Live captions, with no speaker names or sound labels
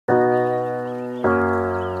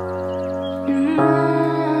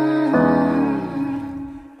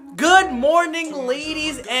morning,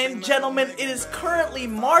 ladies and gentlemen. It is currently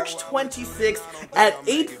March 26th at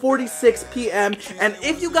 8:46 p.m. And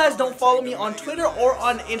if you guys don't follow me on Twitter or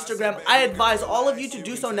on Instagram, I advise all of you to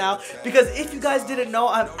do so now, because if you guys didn't know,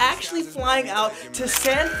 I'm actually flying out to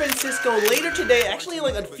San Francisco later today, actually in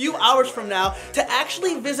like a few hours from now, to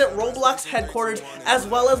actually visit Roblox headquarters as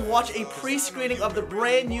well as watch a pre-screening of the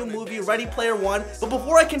brand new movie Ready Player One. But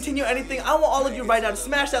before I continue anything, I want all of you right now to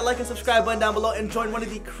smash that like and subscribe button down below and join one of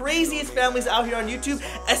the craziest families out here on YouTube,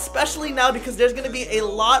 especially now because there's going to be a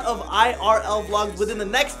lot of IRL vlogs within the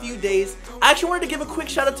next few days. I actually wanted to give a quick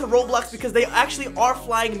shout out to Roblox because they actually are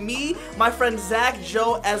flying me, my friend Zach,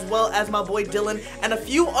 Joe, as well as my boy Dylan, and a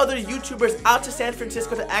few other YouTubers out to San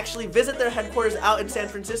Francisco to actually visit their headquarters out in San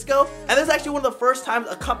Francisco. And this is actually one of the first times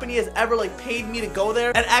a company has ever like paid me to go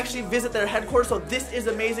there and actually visit their headquarters, so this is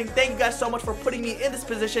amazing. Thank you guys so much for putting me in this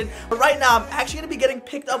position. But right now I'm actually going to be getting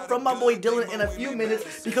picked up from my boy Dylan in a few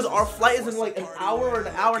minutes because our flight is in like an hour or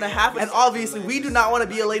an hour and a half, and obviously we do not want to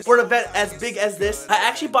be late for an event as big as this. I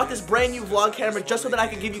actually bought this brand new vlog camera just so that I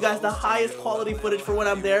could give you guys the highest quality footage for when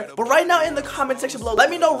I'm there. But right now in the comment section below, let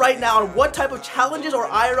me know right now on what type of challenges or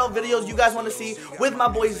IRL videos you guys want to see with my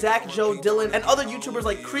boy Zach, Joe, Dylan, and other YouTubers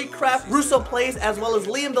like Creekcraft, Russo Plays, as well as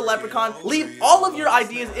Liam the Leprechaun. Leave all of your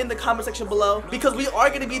ideas in the comment section below because we are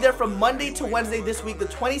going to be there from Monday to Wednesday this week, the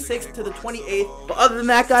 26th to the 28th. But other than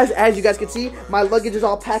that, guys, as you guys can see, my luggage is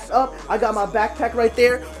all packed up. I got my backpack right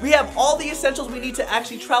there. We have all the essentials we need to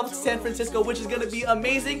actually travel to San Francisco, which is going to be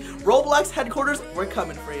amazing. Roblox headquarters, we're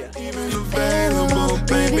coming for you. Available,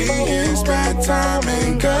 baby, it's bad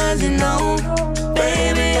timing, 'cause you know,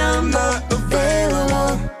 baby, I'm not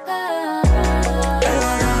available.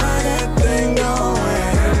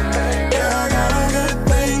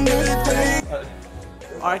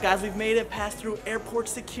 Alright guys, we've made it past through airport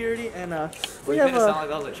security, and we have sound like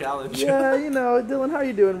that was a challenge. Yeah, you know, Dylan, how are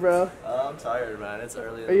you doing, bro? I'm tired, man. It's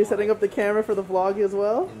early. Are you setting up the camera for the vlog as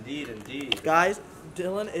well? Indeed, indeed. Guys,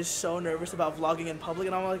 Dylan is so nervous about vlogging in public,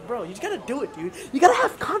 and I'm like, bro, you just gotta do it, dude. You gotta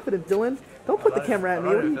have confidence, Dylan. Don't put the camera at me.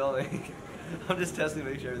 I'm not even filming. I'm just testing to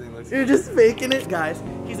make sure everything looks good. You're just faking it? Guys,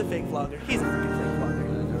 he's a fake vlogger. He's a freaking fake vlogger.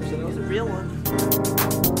 I've never seen he's a real one.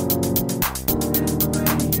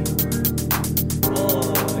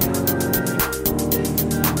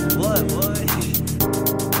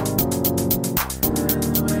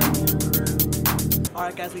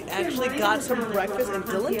 Alright guys, we actually got some breakfast, and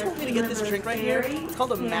Dylan told me to get this drink right here. It's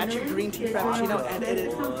called a matcha green tea frappuccino, and it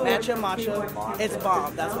is matcha matcha. It's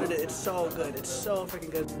bomb. That's what it is. It's so good. It's so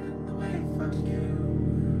freaking good.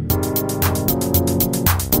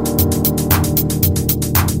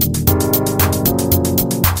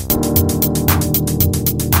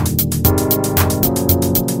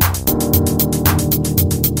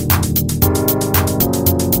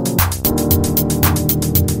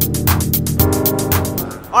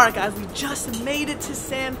 Alright guys, we just made it to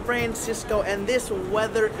San Francisco, and this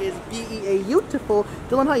weather is beautiful.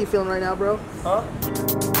 Dylan, how you feeling right now, bro? Huh?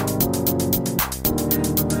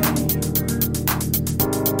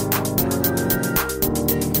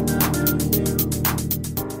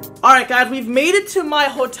 Alright guys, we've made it to my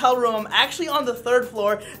hotel room. I'm actually on the 3rd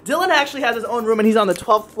floor. Dylan actually has his own room and he's on the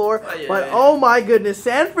 12th floor. Oh, yeah. But oh my goodness,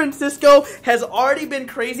 San Francisco has already been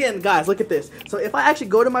crazy. And guys, look at this. So if I actually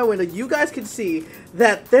go to my window, you guys can see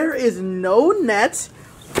that there is no net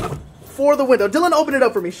for the window. Dylan, open it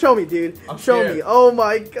up for me. Show me, dude. Show me. Oh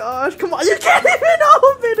my gosh. Come on. You can't even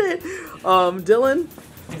open it. Dylan.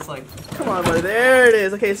 It's like, come on, buddy. There it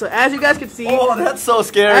is. Okay, so as you guys can see, oh, that's so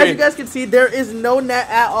scary. As you guys can see, there is no net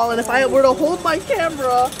at all. And if I were to hold my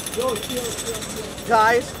camera,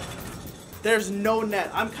 guys, there's no net.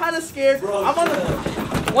 I'm kind of scared. Bro, I'm on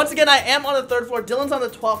the, once again, I am on the 3rd floor. Dylan's on the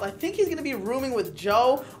 12th. I think he's gonna be rooming with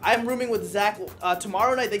Joe. I'm rooming with Zach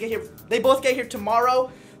tomorrow night. They get here. They both get here tomorrow.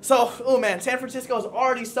 So, oh man, San Francisco is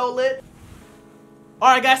already so lit.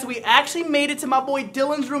 Alright guys, so we actually made it to my boy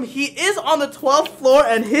Dylan's room. He is on the 12th floor,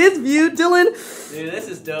 and his view, Dylan, dude, this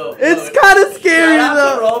is dope. It's kind of scary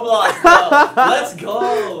though. Roblox, bro. Let's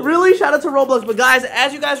go. Really, shout out to Roblox. But guys,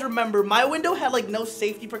 as you guys remember, my window had like no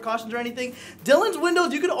safety precautions or anything. Dylan's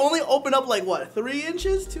windows, you could only open up like what, 3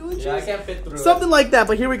 inches, 2 inches? Yeah, I can't fit through something like that.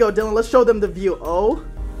 But here we go, Dylan. Let's show them the view. Oh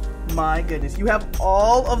my goodness, you have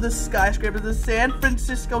all of the skyscrapers. The San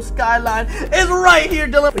Francisco skyline is right here,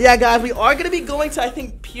 Dylan. But yeah, guys, we are going to be going to, I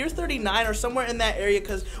think, Pier 39 or somewhere in that area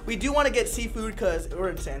because we do want to get seafood because we're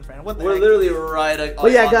in San Fran. What the heck? We're literally right on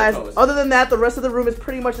But yeah, guys, the coast. Other than that, the rest of the room is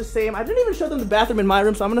pretty much the same. I didn't even show them the bathroom in my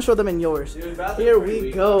room, so I'm going to show them in yours. Dude, here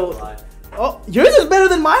we go. Oh, yours is better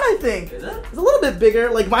than mine, I think. Is it? It's a little bit bigger.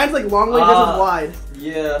 Like mine's like long, yours is wide.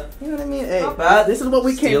 Yeah. You know what I mean? Hey, Not bad. this is what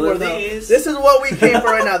we came for, though. These. This is what we came for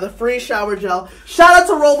right now. The free shower gel. Shout out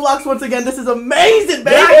to Roblox once again. This is amazing,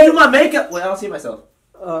 baby. Yeah, I can do my makeup. Wait, I don't see myself.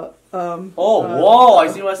 Oh, whoa! I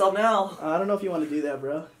see myself now. I don't know if you want to do that,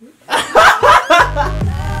 bro.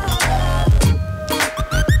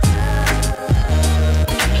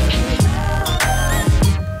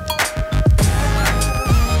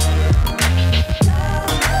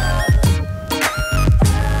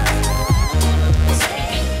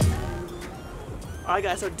 Alright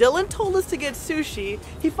guys, so Dylan told us to get sushi.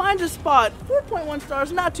 He finds a spot, 4.1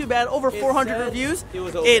 stars, not too bad, over 400 reviews.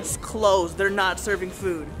 It's closed, they're not serving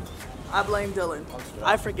food. I blame Dylan.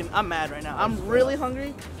 I'm mad right now. I'm really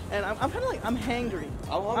hungry, and I'm kind of like, I'm hangry.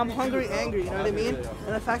 I'm hungry, angry, you know what I mean?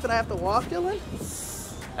 And the fact that I have to walk, Dylan,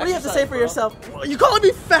 what do you have to say for yourself? You calling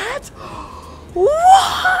me fat?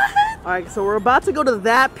 What? Alright, so we're about to go to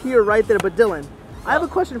that pier right there, but Dylan, I have a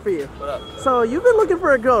question for you. What up? So you've been looking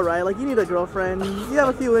for a girl, right? Like you need a girlfriend. You have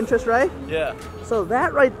a few interests, right? Yeah. So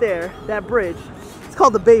that right there, that bridge, it's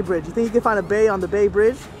called the Bay Bridge. You think you can find a bay on the Bay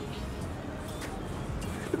Bridge?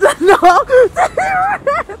 No.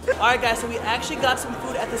 Alright guys, so we actually got some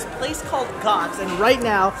food at this place called Gots, and right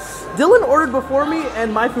now, Dylan ordered before me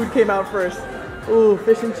and my food came out first. Ooh,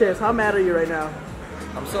 fish and chips. How mad are you right now?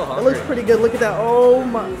 I'm so hungry. It looks pretty good. Look at that. Oh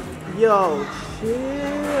my. Yo,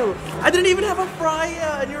 chill. I didn't even have a fry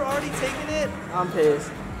yet, and you're already taking it? I'm pissed.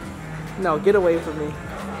 No, get away from me.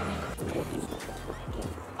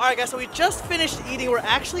 Alright guys, so we just finished eating. We're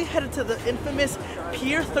actually headed to the infamous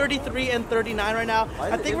Pier 33 and 39 right now.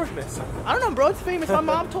 I think infamous? I don't know, bro, it's famous. My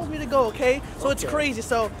mom told me to go, okay? So it's crazy.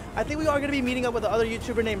 So I think we are going to be meeting up with another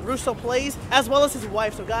YouTuber named Russo Plays, as well as his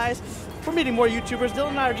wife. So guys, we're meeting more YouTubers.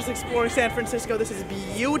 Dylan and I are just exploring San Francisco. This is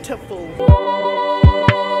beautiful.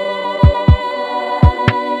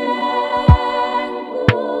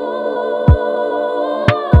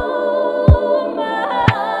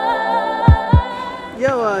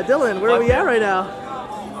 Yo, Dylan, where are we at right now?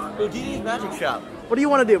 Houdini's magic shop. What do you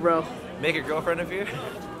want to do, bro? Make a girlfriend of you?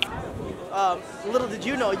 Little did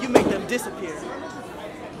you know, you make them disappear.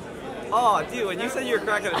 Oh, dude, when you said you were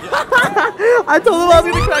cracking a joke. I told him I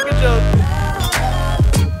was gonna crack a joke.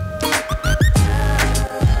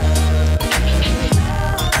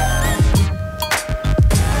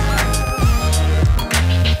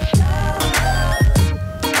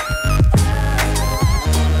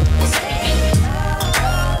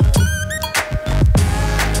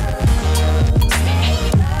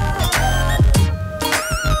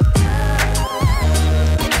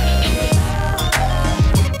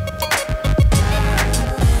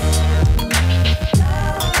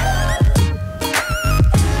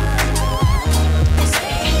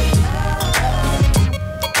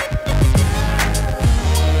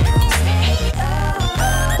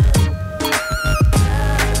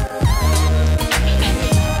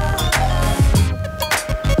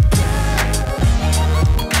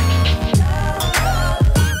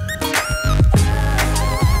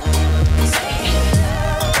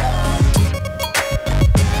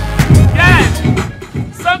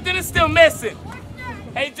 Missing.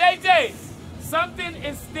 Hey JJ, something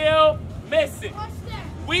is still missing.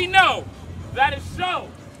 We know that a show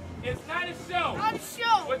is not a show,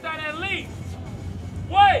 without at least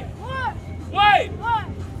what?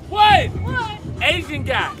 Asian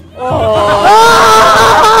guy. Oh.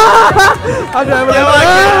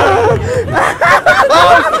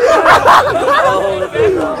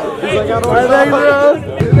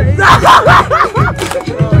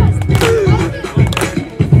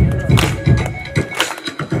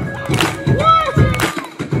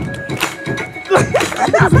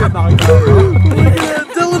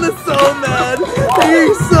 Dylan is so mad.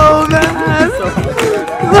 He's so mad.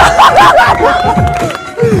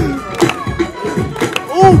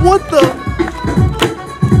 Oh, what the?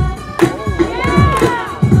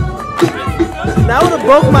 That would have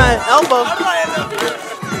broke my elbow.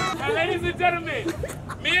 Now, ladies and gentlemen,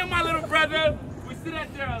 me and my little brother, we see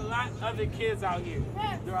that there are a lot of other kids out here.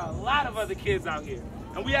 There are a lot of other kids out here.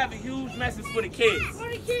 And we have a huge message for the kids.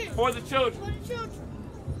 For the children.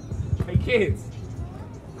 Hey kids.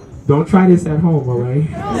 Don't try this at home, alright?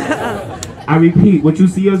 I repeat, what you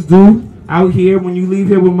see us do out here when you leave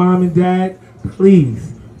here with mom and dad,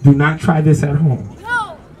 please do not try this at home.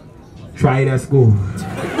 No. Try it at school.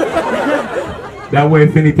 That way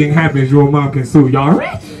if anything happens, your mom can sue. Y'all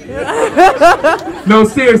rich? No,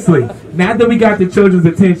 seriously. Now that we got the children's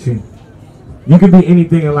attention, you can be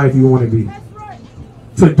anything in life you want to be.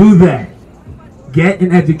 To do that, get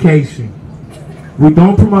an education. We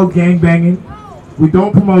don't promote gangbanging. We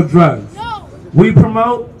don't promote drugs. We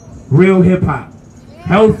promote real hip-hop.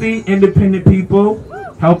 Healthy, independent people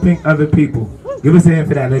helping other people. Give us a hand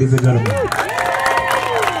for that, ladies and gentlemen.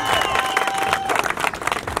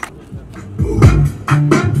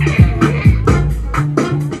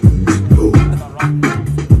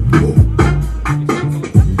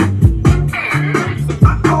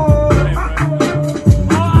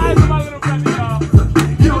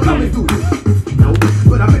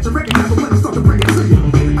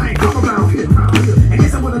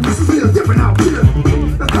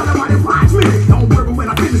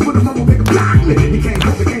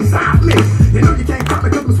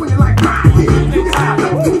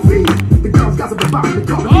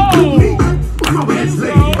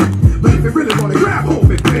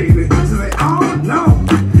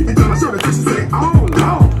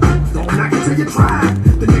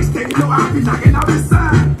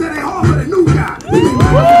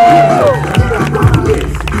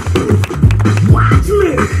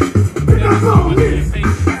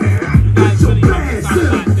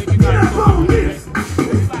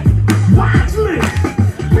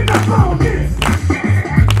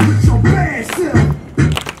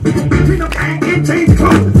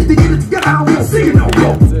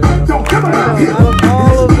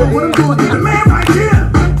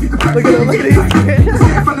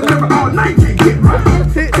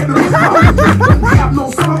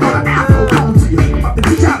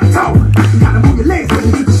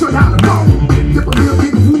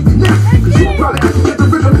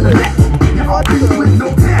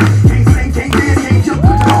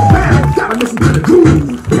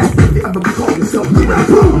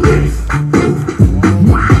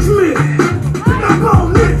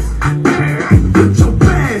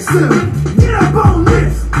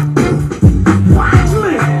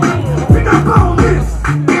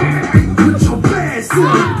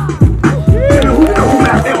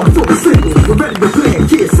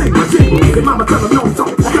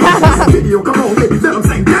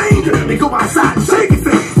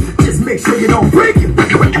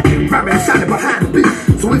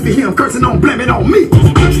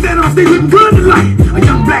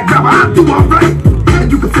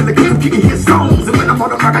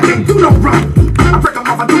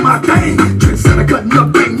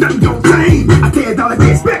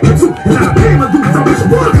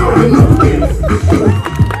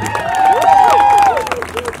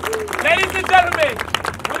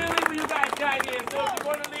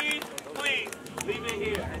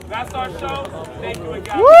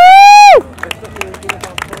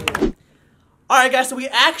 Alright guys, so we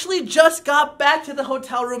actually just got back to the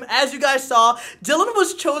hotel room. As you guys saw, Dylan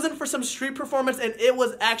was chosen for some street performance and it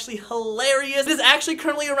was actually hilarious. It is actually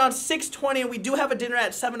currently around 6:20 and we do have a dinner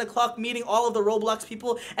at 7 o'clock meeting all of the Roblox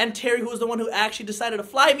people and Terry, who was the one who actually decided to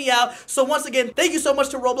fly me out. So once again, thank you so much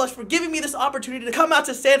to Roblox for giving me this opportunity to come out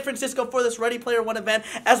to San Francisco for this Ready Player One event,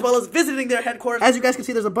 as well as visiting their headquarters. As you guys can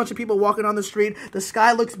see, there's a bunch of people walking on the street. The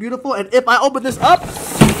sky looks beautiful, and if I open this up,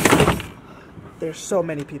 there's so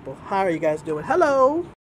many people. How are you guys doing? Hello.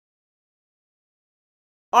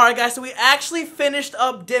 Alright guys, so we actually finished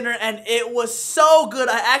up dinner and it was so good.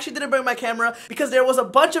 I actually didn't bring my camera because there was a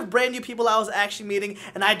bunch of brand new people I was actually meeting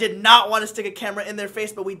and I did not want to stick a camera in their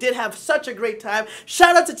face, but we did have such a great time.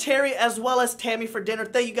 Shout out to Terry as well as Tammy for dinner.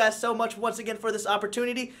 Thank you guys so much once again for this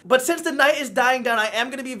opportunity. But since the night is dying down, I am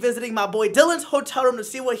going to be visiting my boy Dylan's hotel room to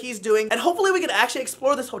see what he's doing, and hopefully we can actually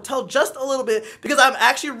explore this hotel just a little bit because I'm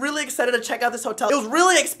actually really excited to check out this hotel. It was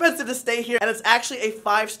really expensive to stay here and it's actually a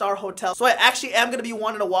 5-star hotel, so I actually am going to be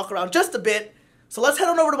wanting to walk around just a bit. So let's head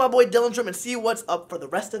on over to my boy Dylan's room and see what's up for the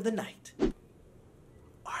rest of the night.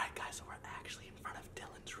 Alright guys, so we're actually in front of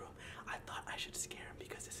Dylan's room. I thought I should scare him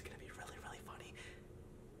because this is going to be really, really funny.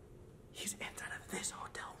 He's inside of this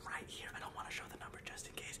hotel right here. I don't want to show the number just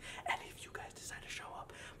in case any of you guys decide to show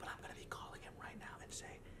up, but I'm going to be calling him right now and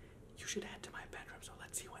say, you should head to my bedroom, so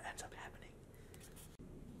let's see what ends up happening.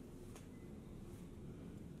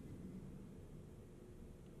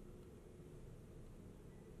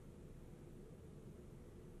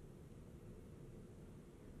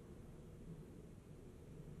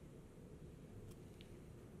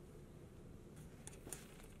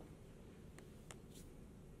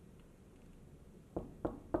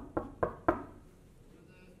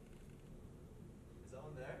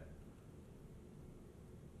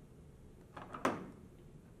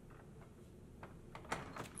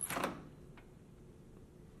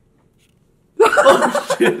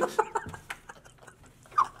 Oh shit.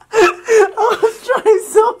 I was trying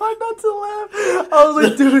so hard not to laugh. I was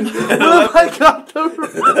like, dude, what if I got the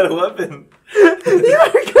a weapon. You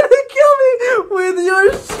are gonna kill me with your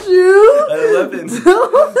shoe? A weapon.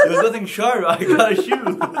 There was nothing sharp. I got a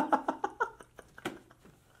shoe.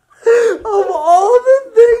 Of all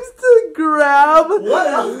the things to grab, What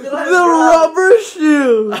else did I the rubber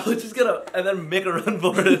shoe. I was just gonna and then make a run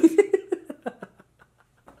for it.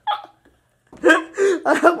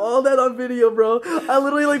 I have all that on video, bro. I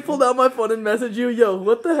literally like pulled out my phone and messaged you, yo,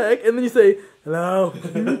 what the heck? And then you say, hello.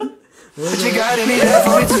 But you gotta be there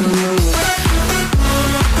for me too.